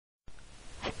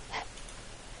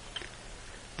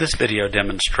This video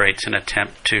demonstrates an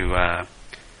attempt to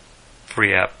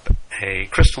free up a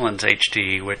Crystalens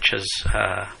HD, which is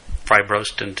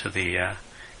fibrosed into the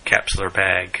capsular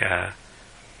bag.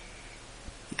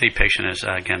 The patient is,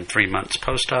 again, 3 months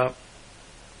post-op,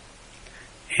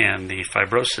 and the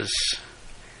fibrosis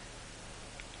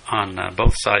on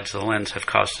both sides of the lens have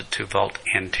caused it to vault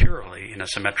anteriorly in a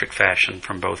symmetric fashion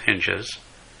from both hinges.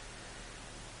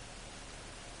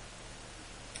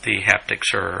 The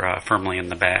haptics are firmly in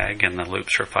the bag, and the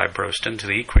loops are fibrosed into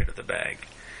the equator of the bag.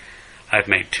 I've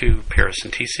made 2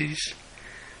 paracenteses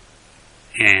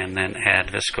and then add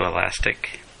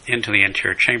viscoelastic into the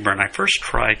anterior chamber. And I first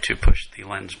tried to push the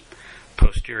lens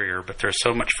posterior, but there's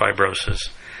so much fibrosis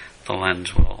the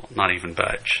lens will not even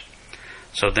budge.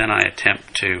 So then I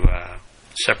attempt to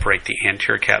separate the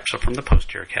anterior capsule from the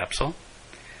posterior capsule.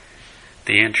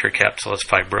 The anterior capsule is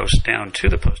fibrosed down to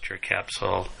the posterior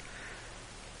capsule,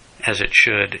 as it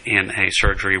should in a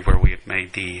surgery where we have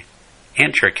made the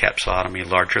anterior capsulotomy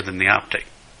larger than the optic.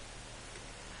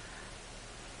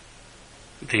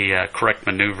 The correct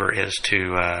maneuver is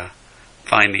to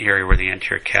find the area where the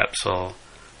anterior capsule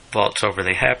vaults over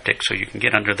the haptic, so you can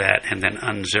get under that and then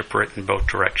unzipper it in both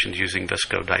directions using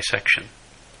visco dissection.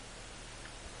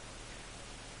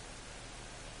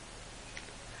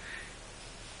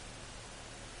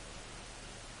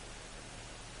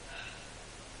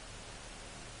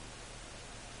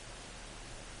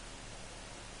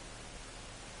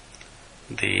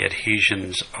 The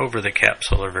adhesions over the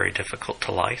capsule are very difficult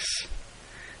to lyse,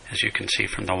 as you can see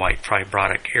from the white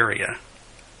fibrotic area.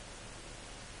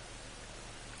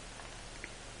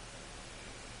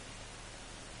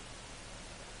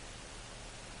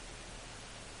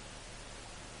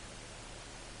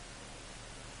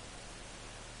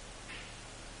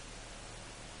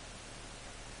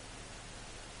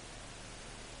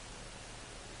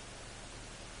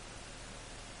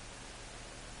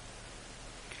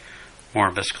 More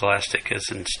viscoelastic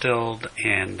is instilled,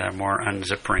 and more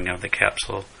unzippering of the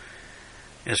capsule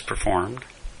is performed.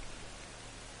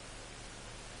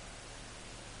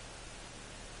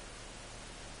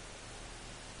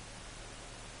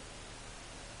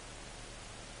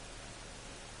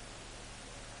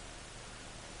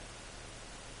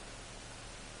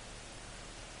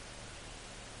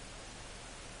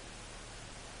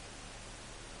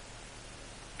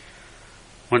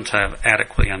 Once I have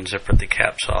adequately unzippered the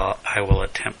capsule, I will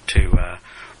attempt to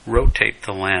rotate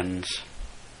the lens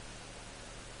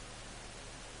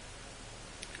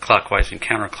clockwise and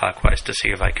counterclockwise to see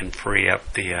if I can free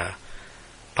up the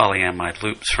polyamide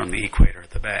loops from the equator of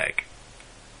the bag.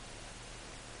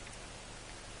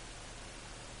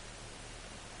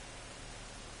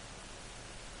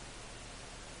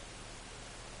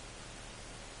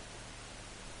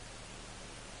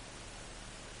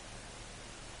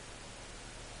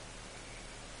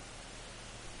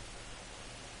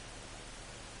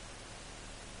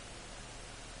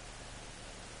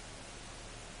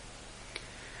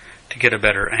 To get a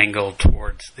better angle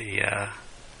towards the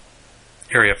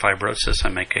area of fibrosis, I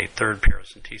make a 3rd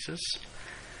paracentesis.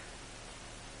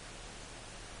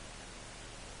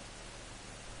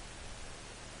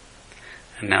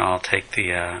 And now I'll take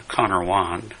the Connor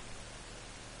wand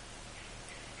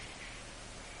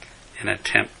and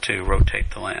attempt to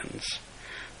rotate the lens.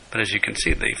 But as you can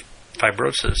see, the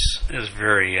fibrosis is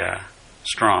very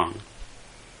strong,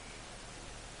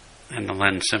 and the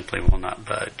lens simply will not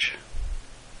budge.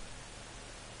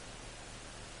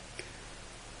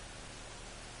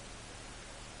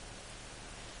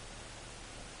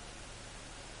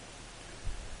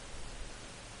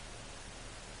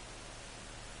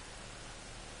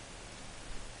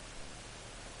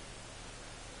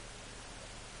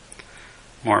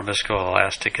 More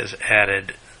viscoelastic is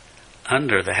added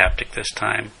under the haptic this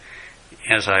time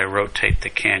as I rotate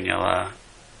the cannula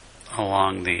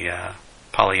along the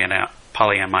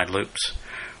polyamide loops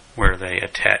where they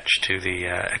attach to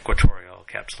the equatorial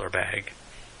capsular bag,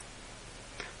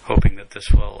 hoping that this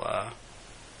will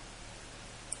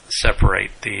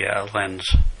separate the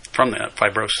lens from the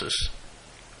fibrosis.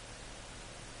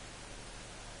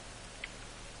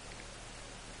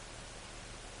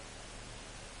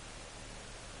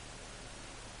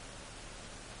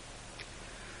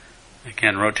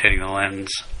 Again, rotating the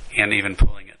lens and even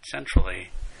pulling it centrally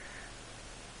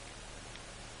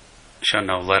show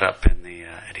no let up in the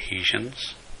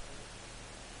adhesions.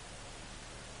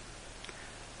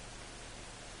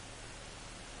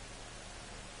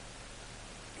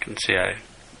 You can see I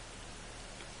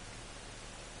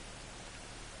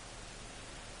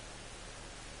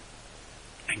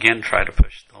again try to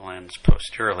push the lens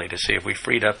posteriorly to see if we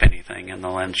freed up anything, and the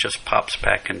lens just pops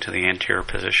back into the anterior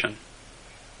position.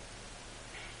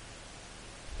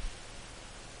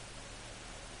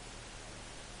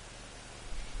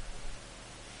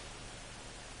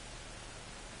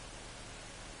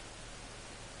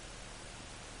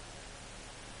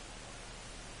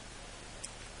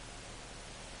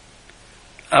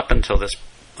 up until this,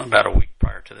 about a week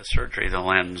prior to the surgery, the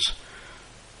lens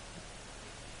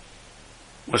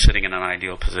was sitting in an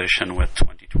ideal position with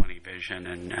 20/20 vision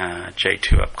and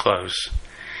J2 up close,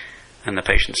 and the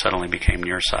patient suddenly became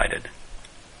nearsighted.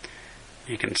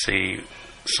 You can see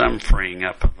some freeing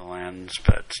up of the lens,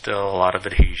 but still a lot of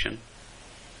adhesion.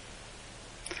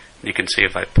 You can see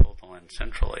if I pull the lens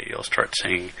centrally, you'll start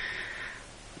seeing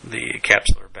the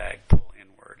capsular bag pull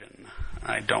inward, and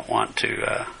I don't want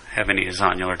to have any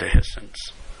zonular dehiscence.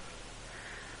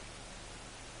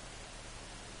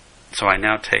 So I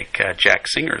now take Jack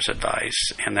Singer's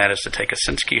advice, and that is to take a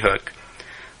Sinskey hook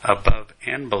above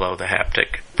and below the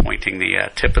haptic, pointing the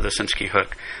tip of the Sinskey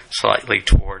hook slightly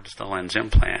towards the lens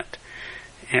implant,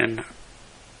 and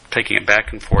taking it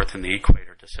back and forth in the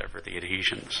equator to sever the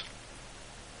adhesions.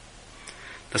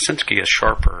 The Sinskey is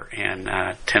sharper and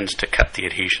tends to cut the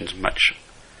adhesions much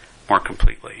more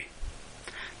completely.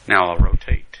 Now I'll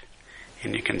rotate,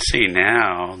 and you can see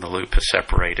now the loop is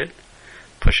separated.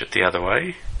 Push it the other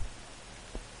way.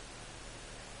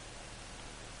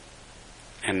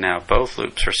 And now both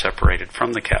loops are separated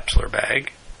from the capsular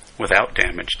bag without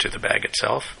damage to the bag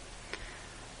itself.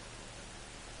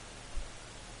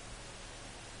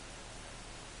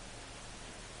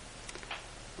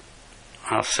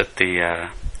 I'll set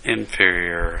the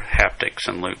inferior haptics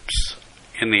and loops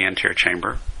in the anterior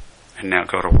chamber and now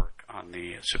go to work on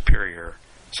the superior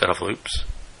set of loops.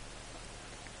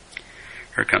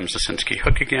 Here comes the Sinskey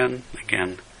hook again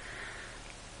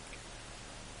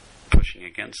pushing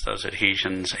against those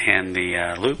adhesions and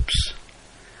the loops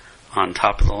on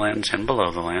top of the lens and below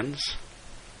the lens.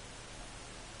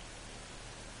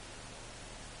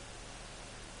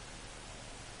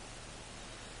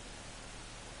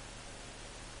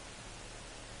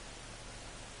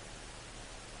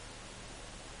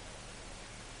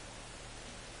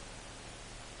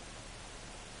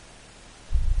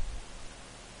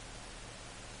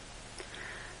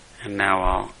 And now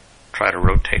I'll try to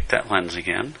rotate that lens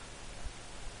again.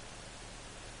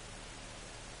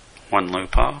 One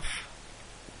loop off.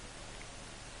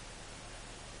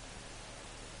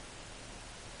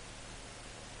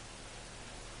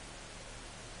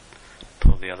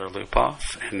 Pull the other loop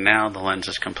off, and now the lens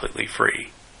is completely free.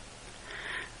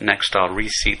 Next, I'll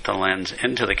reseat the lens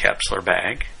into the capsular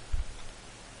bag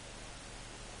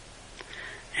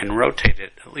and rotate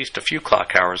it at least a few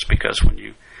clock hours, because when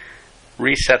you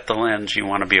reset the lens, you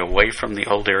want to be away from the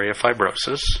old area of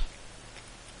fibrosis.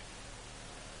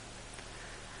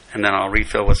 And then I'll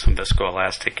refill with some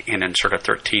viscoelastic and insert a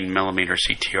 13 millimeter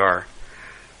CTR,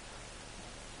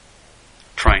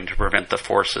 trying to prevent the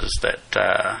forces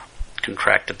that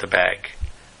contracted the bag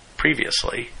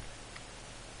previously.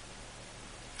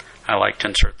 I like to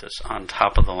insert this on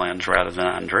top of the lens rather than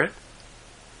under it.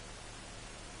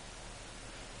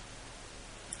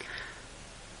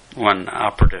 One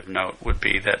operative note would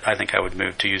be that I think I would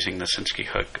move to using the Sinskey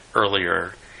hook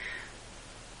earlier.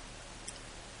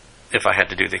 If I had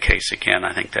to do the case again,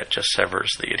 I think that just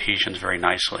severs the adhesions very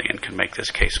nicely and can make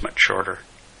this case much shorter.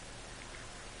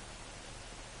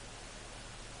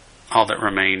 All that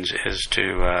remains is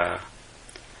to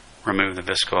remove the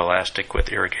viscoelastic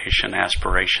with irrigation,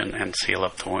 aspiration, and seal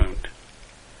up the wound.